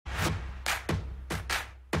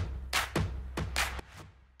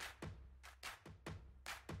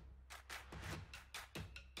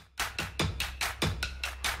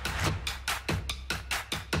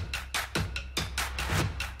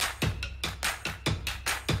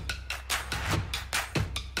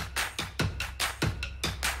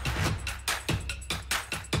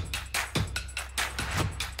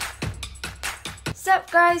up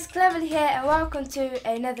guys, Cleverly here and welcome to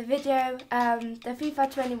another video. The FIFA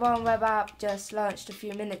 21 web app just launched a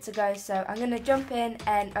few minutes ago, so I'm going to jump in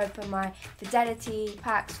and open my fidelity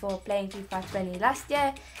packs for playing FIFA 20 last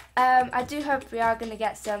year. I do hope we are going to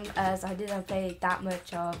get some, as I didn't play that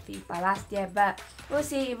much of FIFA last year, but we'll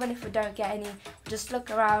see. Even if we don't get any, just look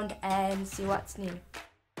around and see what's new.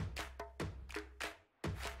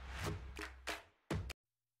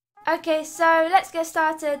 Okay, so let's get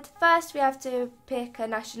started. First, we have to pick a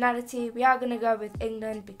nationality. We are going to go with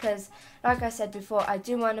England because, like I said before, I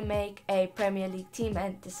do want to make a Premier League team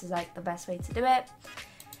and this is like the best way to do it.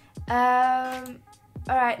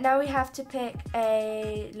 Alright, now we have to pick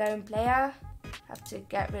a lone player. Have to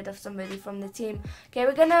get rid of somebody from the team. Okay,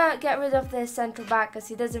 we're going to get rid of this central back because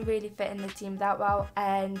he doesn't really fit in the team that well.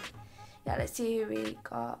 And yeah, let's see who we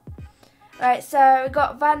got. Alright, so we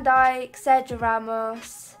got Van Dijk, Sergio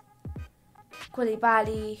Ramos,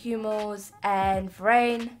 Koulibaly, Hummels and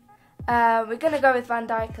Varane. We're going to go with Van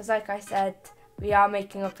Dijk because, like I said, we are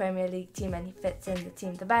making a Premier League team and he fits in the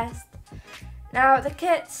team the best. Now the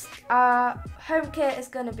kits, our home kit is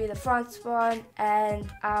going to be the France one, and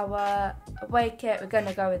our away kit we're going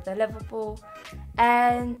to go with the Liverpool,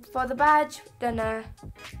 and for the badge we're going to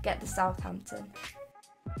get the Southampton.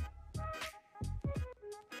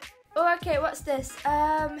 Oh, okay, what's this?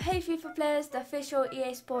 Hey FIFA players, the official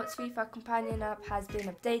EA Sports FIFA companion app has been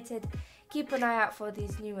updated. Keep an eye out for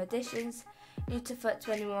these new additions. New to FUT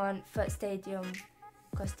 21, FUT Stadium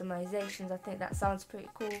customizations, I think that sounds pretty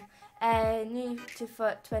cool. And new to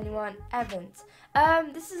FUT 21 events.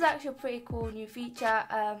 This is actually a pretty cool new feature.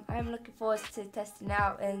 I'm looking forward to testing it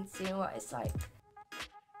out and seeing what it's like.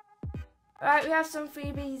 Alright, we have some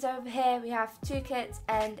freebies over here. We have 2 kits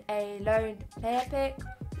and a loaned player pick.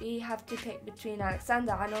 We have to pick between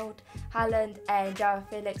Alexander-Arnold, Haaland and Joao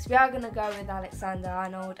Felix. We are going to go with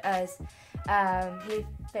Alexander-Arnold as he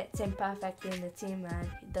fits in perfectly in the team and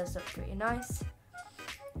he does look pretty nice.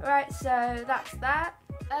 Right, so that's that.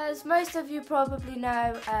 As most of you probably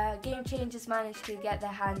know, Game Changers managed to get their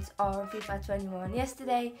hands on FIFA 21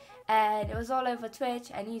 yesterday, and it was all over Twitch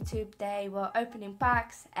and YouTube. They were opening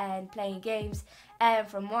packs and playing games, and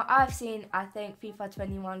from what I've seen, I think FIFA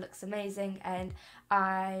 21 looks amazing and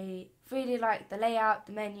I really like the layout,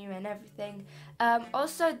 the menu and everything.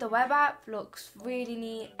 Also the web app looks really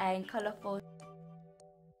neat and colourful.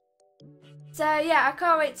 So yeah, I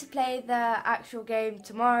can't wait to play the actual game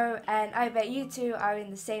tomorrow, and I bet you two are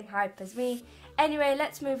in the same hype as me. Anyway,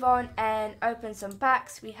 let's move on and open some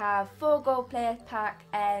packs. We have 4 gold player pack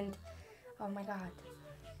and, oh my god.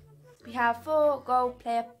 We have 4 gold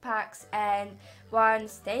player packs and 1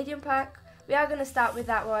 stadium pack. We are going to start with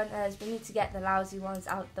that one as we need to get the lousy ones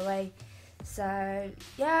out the way. So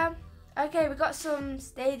yeah, okay, we got some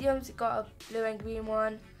stadiums. We got a blue and green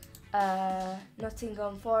one.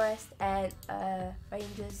 Nottingham Forest and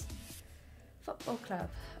Rangers Football Club.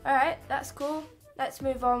 Alright, that's cool. Let's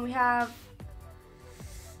move on. We have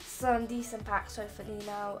some decent packs hopefully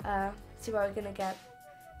now. See what we're gonna get.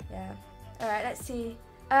 Yeah. Alright, let's see.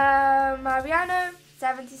 Mariano,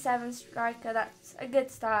 77 striker, that's a good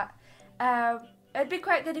start. It'd be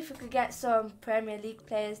quite good if we could get some Premier League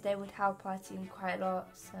players. They would help our team quite a lot.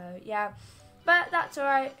 So yeah, but that's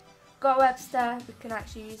alright. Got Webster, we can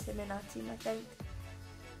actually use him in our team, I think.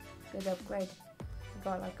 Good upgrade. We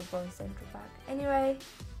got like a bronze central back. Anyway,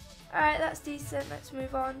 alright, that's decent. Let's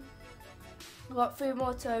move on. We've got 3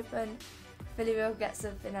 more to open. Hopefully we'll get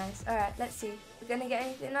something nice. Alright, let's see. We're gonna get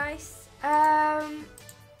anything nice.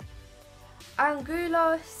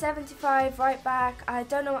 Angulo, 75 right back. I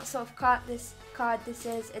don't know what sort of card this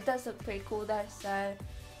is. It does look pretty cool though. So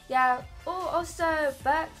yeah. Oh, also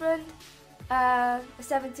Bertrand. A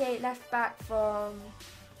 78 left back from,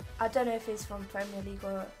 I don't know if he's from Premier League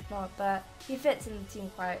or not, but he fits in the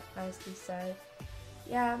team quite nicely, so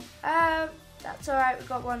yeah, that's alright. We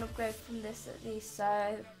got 1 upgrade from this at least,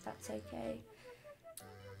 so that's okay.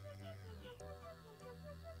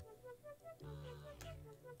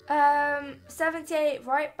 Um, 78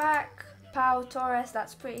 right back, Pau Torres,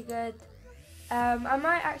 that's pretty good. I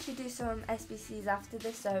might actually do some SBCs after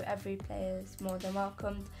this, so every player is more than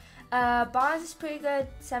welcomed. Barnes is pretty good,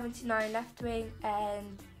 79 left wing,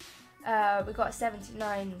 and we got a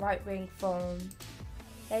 79 right wing from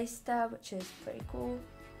Leicester, which is pretty cool.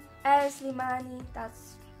 Slimani,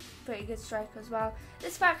 that's pretty good striker as well.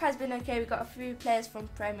 This pack has been okay. We got a few players from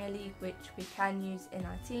Premier League which we can use in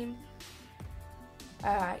our team.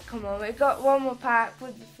 Alright, come on, we've got 1 more pack.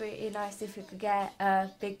 Would be pretty nice if we could get a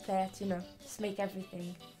big player to, you know, just make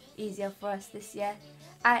everything easier for us this year.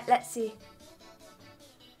 Alright, let's see.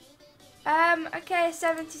 Okay,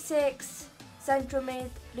 76 central mid,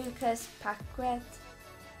 Lucas Paquet.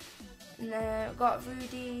 And then we've got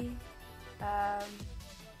Rudy,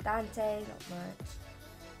 Dante, not much.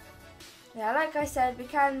 Yeah, like I said, we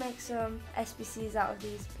can make some SBCs out of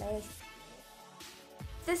these players.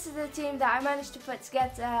 This is the team that I managed to put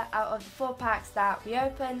together out of the 4 packs that we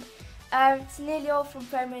opened. It's nearly all from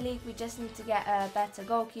Premier League. We just need to get a better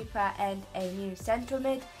goalkeeper and a new central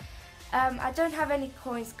mid. I don't have any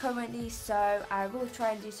coins currently, so I will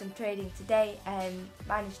try and do some trading today and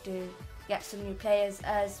manage to get some new players,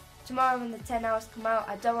 as tomorrow when the 10 hours come out,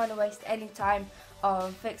 I don't want to waste any time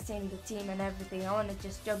on fixing the team and everything. I want to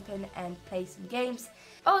just jump in and play some games.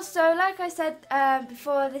 Also, like I said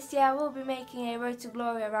before, this year I will be making a Road to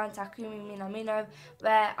Glory around Takumi Minamino,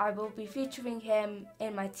 where I will be featuring him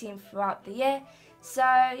in my team throughout the year. So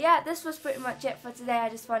yeah, this was pretty much it for today. I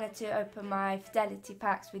just wanted to open my Fidelity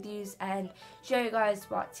packs with you and show you guys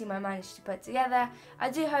what team I managed to put together.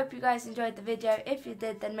 I do hope you guys enjoyed the video. If you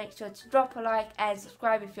did, then make sure to drop a like and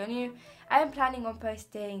subscribe if you're new. I am planning on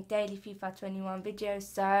posting daily FIFA 21 videos,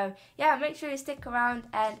 so yeah, make sure you stick around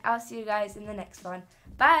and I'll see you guys in the next one.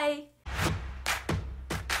 Bye!